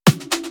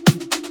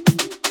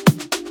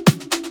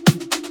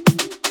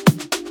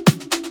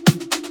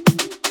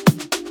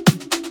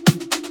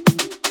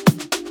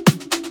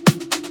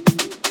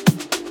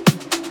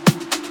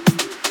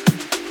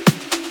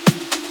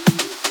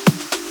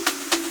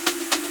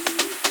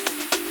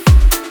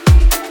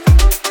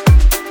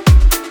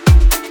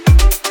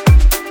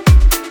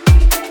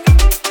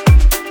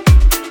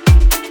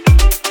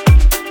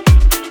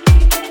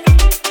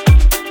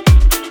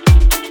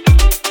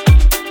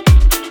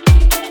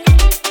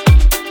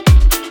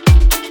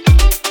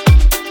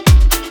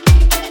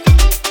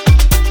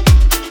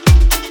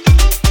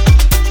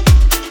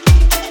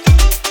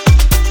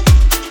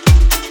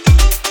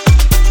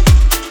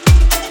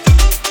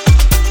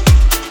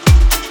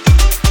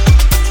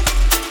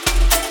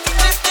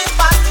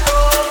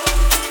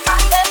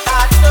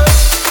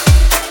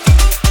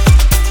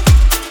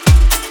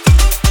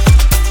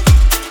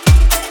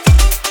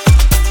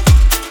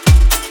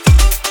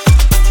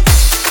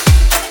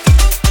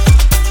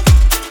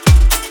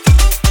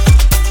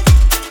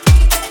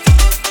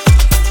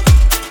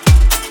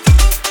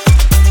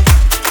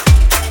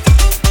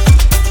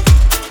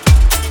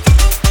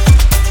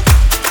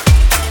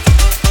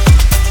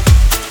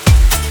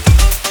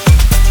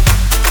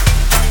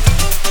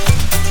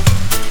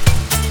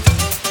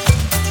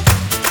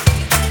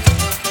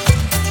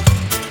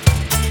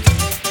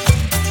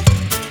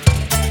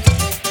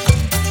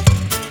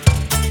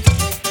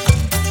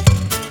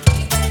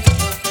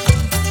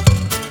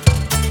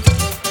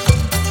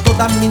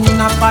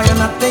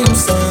tem um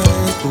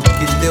santo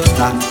que Deus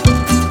dá.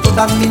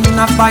 Toda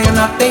menina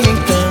baiana tem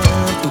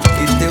encanto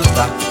que Deus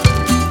dá.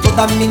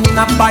 Toda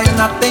menina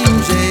baiana tem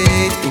um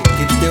jeito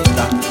que Deus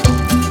dá.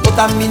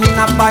 Toda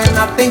menina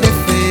baiana tem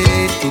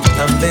defeito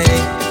também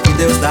que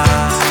Deus dá.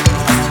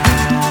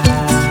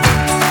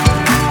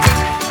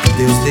 Que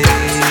Deus deu,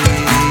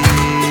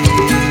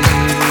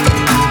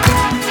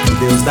 que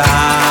Deus dá.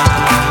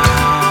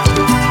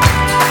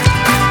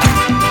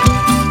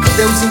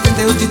 Deus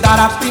entendeu de dar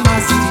a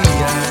primazia.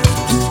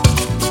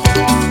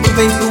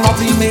 Vem com a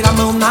primeira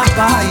mão na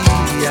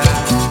Bahia.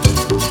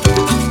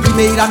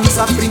 Primeira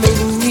missa,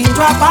 primeiro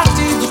índio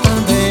abatido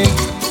também.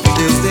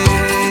 Deus deu.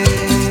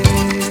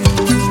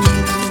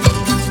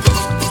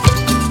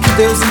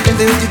 Deus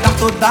entendeu de dar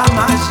toda a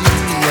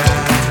magia.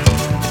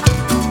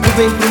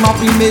 Vem com o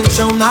primeiro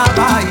chão na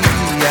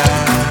Bahia.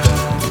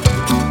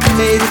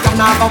 Primeiro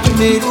carnaval,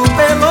 primeiro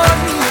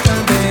pelourinho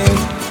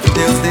também.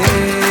 Deus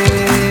deu.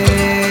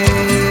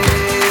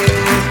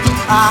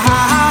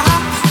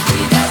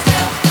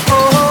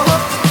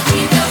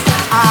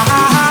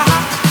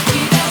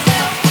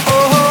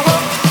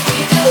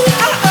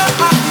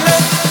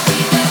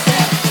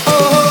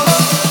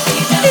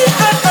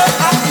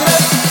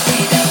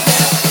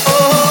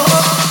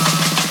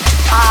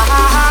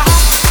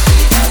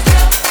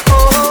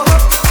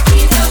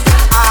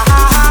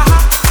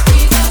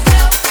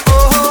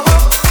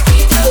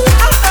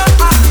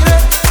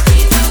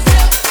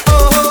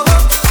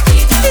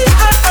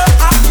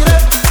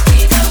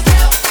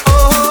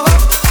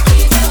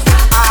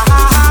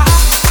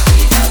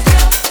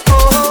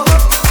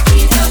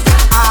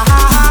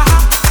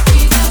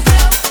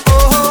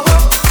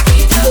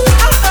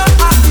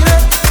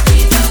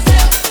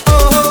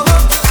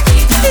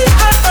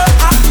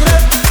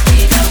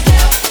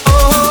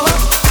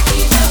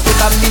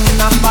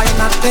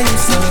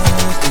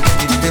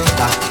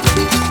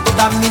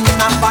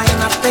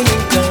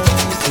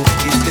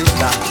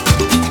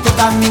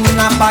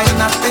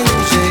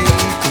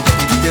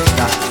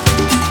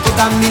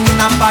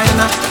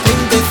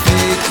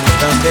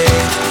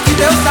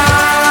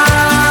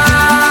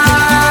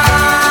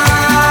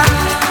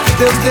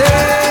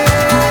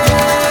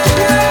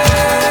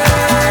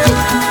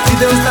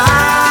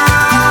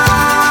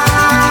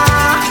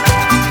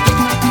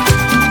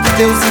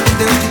 Deus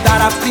entendeu de dar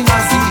a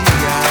primazia.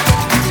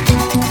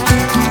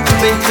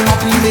 Vem com a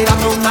primeira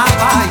mão na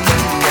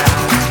Bahia.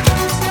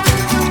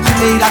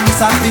 Primeira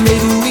missa,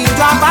 primeiro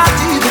índio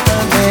abatido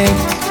também.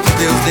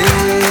 Deus deu.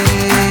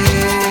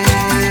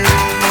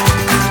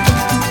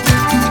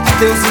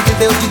 Deus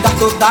entendeu de dar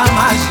toda a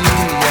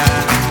magia.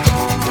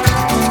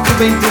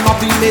 Vem com o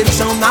primeiro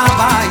chão na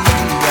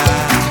Bahia.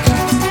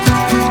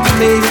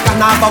 Primeiro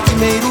carnaval,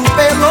 primeiro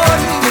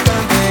pelourinho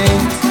também.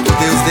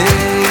 Deus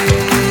deu.